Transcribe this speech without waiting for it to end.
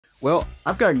Well,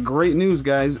 I've got great news,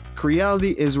 guys.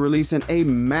 Creality is releasing a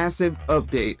massive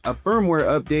update, a firmware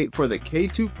update for the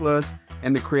K2 Plus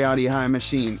and the Creality High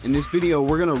machine. In this video,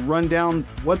 we're gonna run down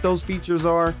what those features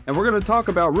are, and we're gonna talk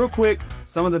about real quick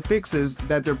some of the fixes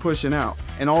that they're pushing out.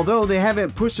 And although they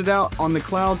haven't pushed it out on the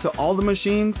cloud to all the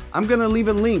machines, I'm gonna leave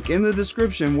a link in the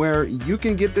description where you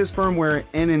can get this firmware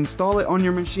and install it on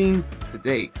your machine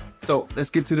today. So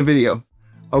let's get to the video.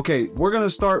 Okay, we're gonna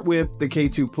start with the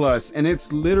K2 Plus, and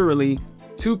it's literally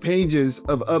 2 pages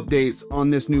of updates on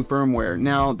this new firmware.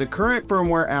 Now, the current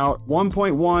firmware out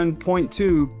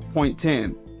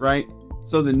 1.1.2.10, right?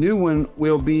 So the new one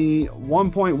will be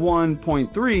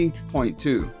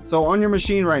 1.1.3.2. So on your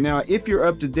machine right now, if you're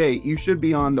up to date, you should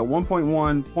be on the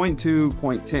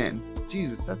 1.1.2.10.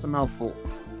 Jesus, that's a mouthful.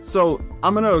 So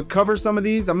I'm gonna cover some of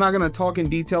these. I'm not gonna talk in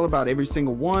detail about every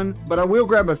single one, but I will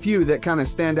grab a few that kind of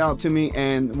stand out to me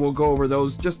and we'll go over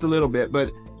those just a little bit.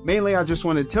 But mainly, I just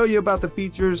want to tell you about the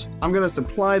features. I'm gonna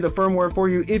supply the firmware for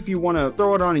you if you want to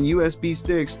throw it on a USB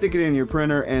stick, stick it in your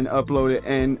printer and upload it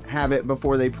and have it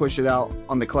before they push it out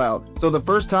on the cloud. So the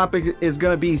first topic is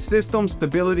gonna be system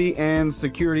stability and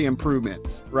security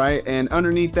improvements, right? And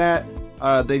underneath that,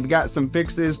 they've got some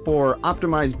fixes for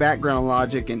optimized background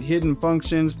logic and hidden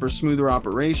functions for smoother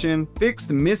operation,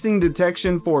 fixed missing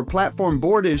detection for platform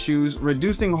board issues,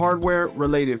 reducing hardware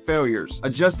related failures,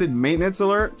 adjusted maintenance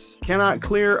alerts, cannot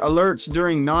clear alerts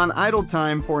during non-idle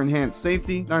time for enhanced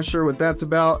safety, not sure what that's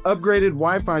about, upgraded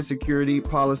Wi-Fi security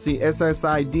policy,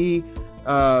 SSID,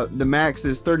 the max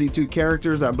is 32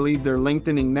 characters. I believe they're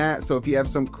lengthening that, so if you have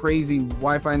some crazy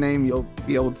Wi-Fi name, you'll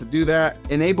be able to do that.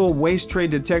 Enable waste tray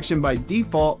detection by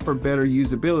default for better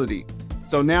usability.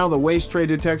 So now the waste tray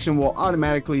detection will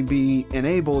automatically be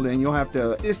enabled and you'll have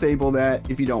to disable that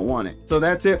if you don't want it. So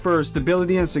that's it for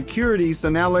stability and security. So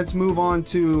now let's move on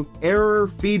to error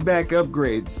feedback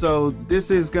upgrades. So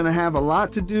this is going to have a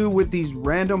lot to do with these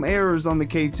random errors on the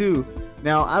K2.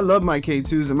 Now, I love my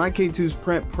K2s and my K2s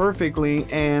print perfectly,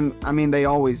 and I mean, they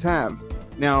always have.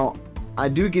 Now, I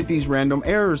do get these random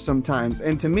errors sometimes,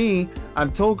 and to me,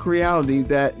 I've told Creality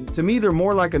that to me, they're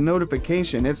more like a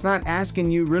notification. It's not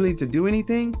asking you really to do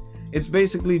anything. It's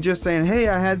basically just saying, hey,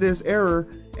 I had this error,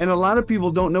 and a lot of people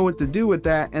don't know what to do with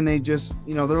that, and they just,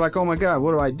 you know, they're like, oh my God,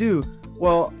 what do I do?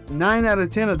 Well, 9 out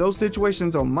of 10 of those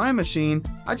situations on my machine,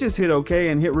 I just hit OK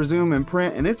and hit resume and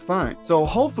print, and it's fine. So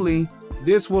hopefully,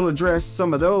 this will address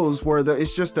some of those where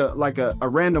it's just like a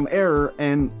random error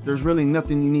and there's really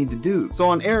nothing you need to do. So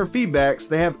on error feedbacks,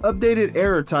 they have updated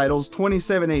error titles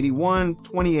 2781,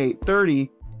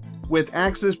 2830 with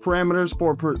access parameters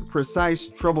for precise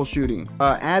troubleshooting.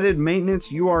 Added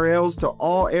maintenance URLs to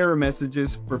all error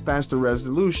messages for faster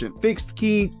resolution. Fixed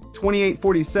key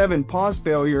 2847 pause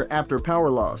failure after power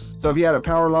loss. So if you had a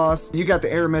power loss, you got the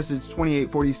error message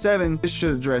 2847, this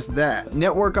should address that.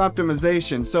 Network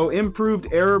optimization. So improved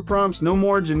error prompts, no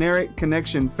more generic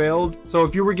connection failed. So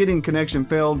if you were getting connection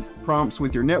failed prompts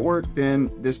with your network,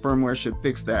 then this firmware should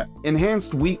fix that.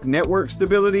 Enhanced weak network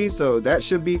stability. So that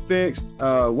should be fixed.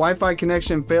 Wi-Fi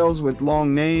connection fails with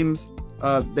long names.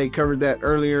 They covered that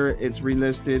earlier. It's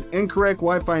relisted. Incorrect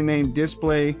Wi-Fi name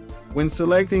display when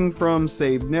selecting from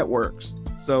saved networks.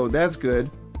 So that's good.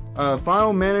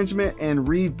 File management and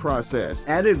read process.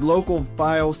 Added local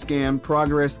file scan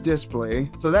progress display.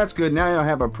 So that's good. Now you'll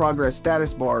have a progress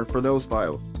status bar for those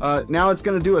files. Now it's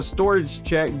going to do a storage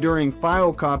check during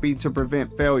file copy to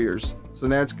prevent failures. So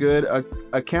that's good.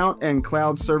 Account and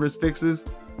cloud service fixes.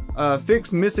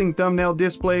 Fix missing thumbnail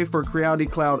display for Creality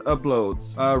Cloud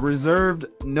uploads. Reserved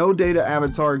no data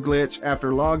avatar glitch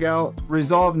after logout.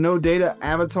 Resolve no data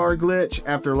avatar glitch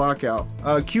after lockout.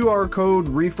 QR code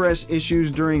refresh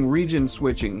issues during region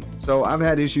switching. So I've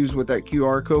had issues with that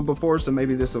QR code before, so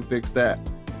maybe this will fix that.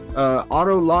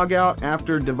 Auto logout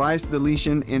after device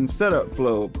deletion in setup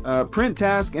flow. Print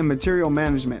task and material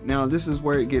management. Now this is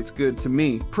where it gets good to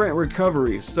me. Print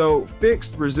recovery. So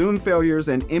fixed resume failures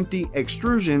and empty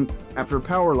extrusion after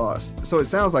power loss. So it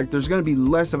sounds like there's going to be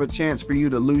less of a chance for you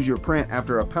to lose your print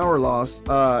after a power loss.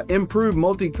 Improved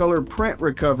multicolor print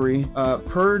recovery.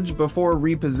 Purge before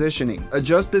repositioning.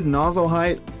 Adjusted nozzle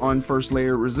height on first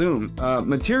layer resume.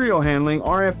 Material handling.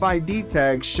 RFID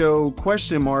tags show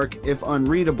question mark if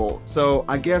unreadable. So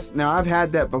I guess now I've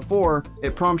had that before.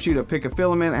 It prompts you to pick a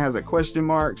filament. It has a question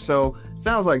mark. So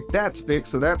sounds like that's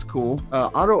fixed, so that's cool.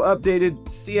 Auto updated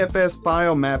CFS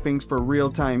file mappings for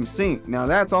real-time sync. Now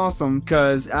that's awesome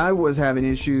because I was having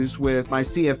issues with my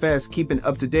CFS keeping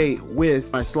up to date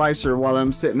with my slicer while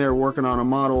I'm sitting there working on a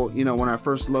model. You know, when I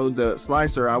first load the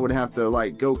slicer, I would have to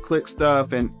like go click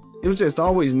stuff and it was just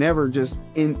always never just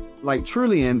in, like,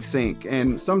 truly in sync.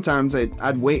 And sometimes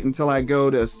I'd wait until I go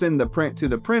to send the print to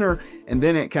the printer, and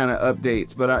then it kind of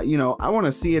updates. But I want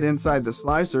to see it inside the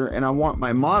slicer, and I want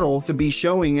my model to be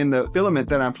showing in the filament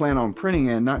that I plan on printing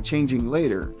in, not changing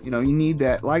later. You need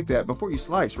that like that before you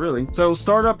slice, really. So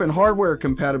startup and hardware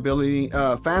compatibility,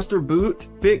 faster boot,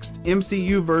 fixed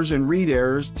MCU version read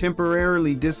errors,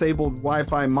 temporarily disabled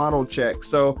Wi-Fi model check.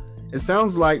 So it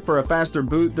sounds like for a faster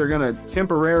boot, they're gonna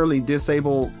temporarily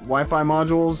disable Wi-Fi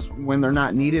modules when they're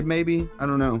not needed, maybe? I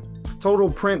don't know. Total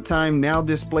print time now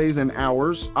displays in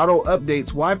hours. Auto updates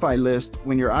Wi-Fi list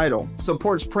when you're idle.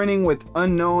 Supports printing with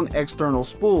unknown external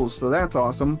spools, so that's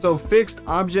awesome. So fixed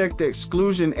object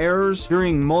exclusion errors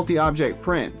during multi-object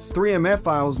prints. 3MF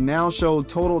files now show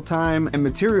total time and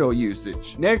material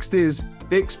usage. Next is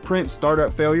fixed print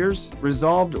startup failures,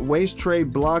 resolved waste tray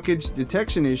blockage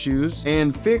detection issues,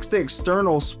 and fixed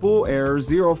external spool error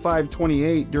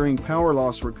 0528 during power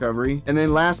loss recovery. And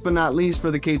then last but not least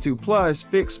for the K2 Plus,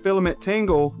 fixed filament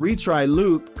tangle retry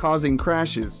loop causing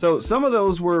crashes. So some of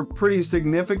those were pretty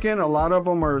significant. A lot of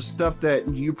them are stuff that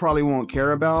you probably won't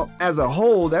care about. As a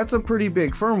whole, that's a pretty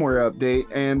big firmware update,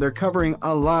 and they're covering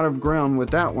a lot of ground with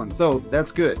that one. So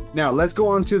that's good. Now let's go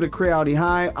on to the Creality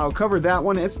High. I'll cover that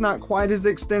one. It's not quite as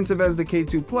extensive as the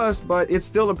K2 Plus, but it's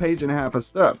still a page and a half of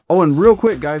stuff. Oh, and real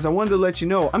quick guys, I wanted to let you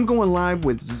know I'm going live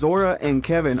with Zora and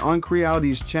Kevin on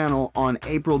Creality's channel on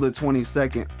April the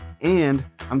 22nd, and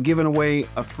I'm giving away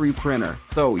a free printer.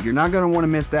 So you're not going to want to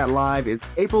miss that live. It's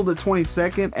April the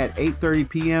 22nd at 8:30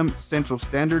 p.m. Central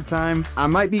Standard Time. I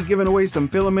might be giving away some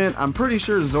filament. I'm pretty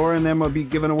sure Zora and them will be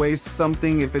giving away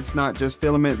something. If it's not just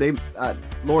filament, they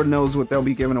Lord knows what they'll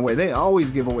be giving away. They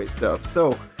always give away stuff.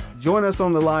 So join us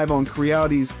on the live on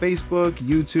Creality's Facebook,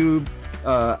 YouTube.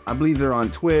 I believe they're on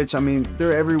Twitch. I mean,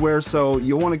 they're everywhere, so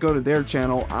you'll want to go to their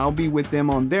channel. I'll be with them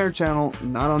on their channel,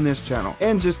 not on this channel.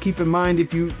 And just keep in mind,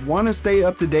 if you want to stay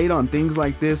up to date on things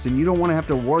like this and you don't want to have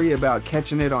to worry about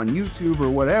catching it on YouTube or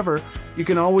whatever, you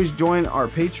can always join our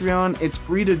Patreon. It's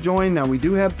free to join. Now, we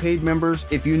do have paid members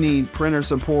if you need printer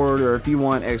support or if you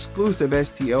want exclusive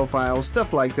STL files,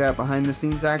 stuff like that, behind the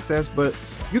scenes access, but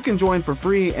you can join for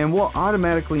free and we'll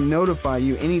automatically notify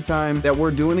you anytime that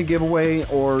we're doing a giveaway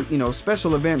or,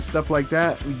 special events, stuff like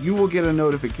that. You will get a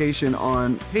notification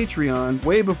on Patreon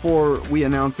way before we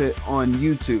announce it on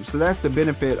YouTube. So that's the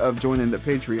benefit of joining the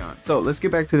Patreon. So let's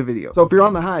get back to the video. So if you're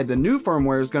on the high, the new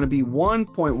firmware is going to be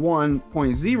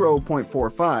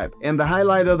 1.1.0.45. And the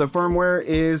highlight of the firmware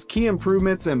is key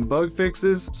improvements and bug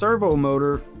fixes, servo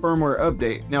motor firmware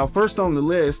update. Now, first on the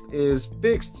list is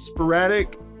fixed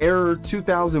sporadic error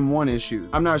 2001 issues.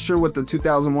 I'm not sure what the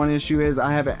 2001 issue is.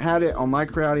 I haven't had it on my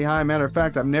Creality High. Matter of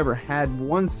fact, I've never had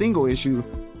one single issue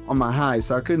on my High,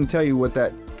 so I couldn't tell you what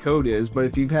that code is, but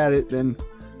if you've had it, then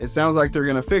it sounds like they're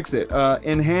gonna fix it.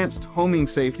 Enhanced homing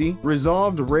safety,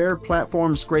 resolved rare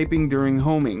platform scraping during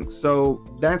homing. So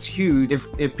that's huge.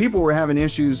 If people were having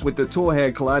issues with the tool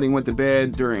head colliding with the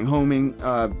bed during homing,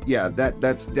 yeah,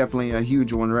 that's definitely a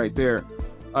huge one right there.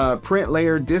 Print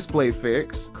layer display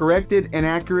fix, corrected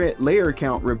inaccurate layer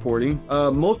count reporting,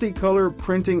 multicolor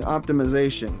printing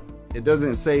optimization. It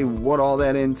doesn't say what all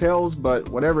that entails, but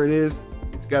whatever it is,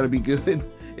 it's got to be good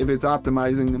if it's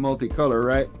optimizing the multicolor,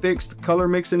 right? Fixed color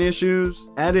mixing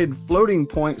issues, added floating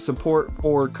point support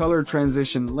for color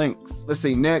transition links. Let's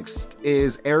see, next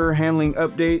is error handling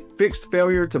update, fixed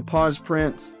failure to pause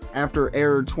prints after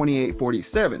error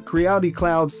 2847. Creality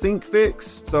Cloud sync fix.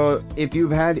 So if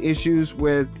you've had issues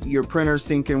with your printer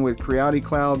syncing with Creality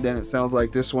Cloud, then it sounds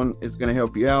like this one is going to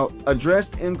help you out.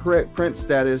 Addressed incorrect print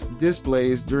status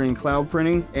displays during cloud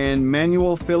printing, and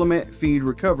manual filament feed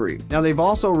recovery. Now they've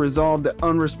also resolved the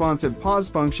unresponsive pause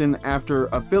function after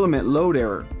a filament load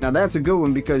error. Now that's a good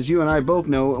one because you and I both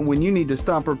know when you need to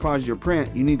stop or pause your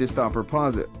print, you need to stop or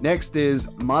pause it. Next is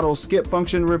model skip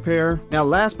function repair. Now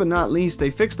last but not least, they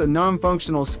fixed the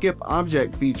non-functional skip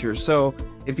object feature. So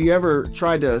if you ever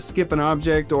tried to skip an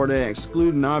object or to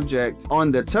exclude an object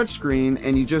on the touchscreen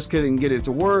and you just couldn't get it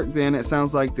to work, then it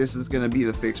sounds like this is going to be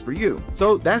the fix for you.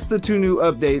 So that's the two new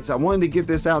updates. I wanted to get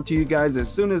this out to you guys as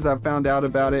soon as I found out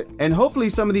about it, and hopefully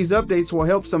some of these updates will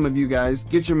help some of you guys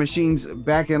get your machines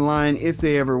back in line if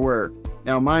they ever were.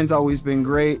 Now mine's always been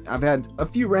great. I've had a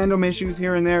few random issues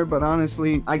here and there, but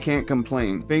honestly I can't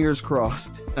complain. Fingers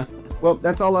crossed. Well,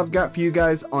 that's all I've got for you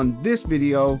guys on this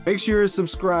video. Make sure you're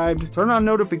subscribed, turn on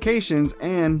notifications,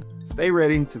 and stay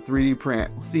ready to 3D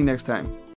print. We'll see you next time.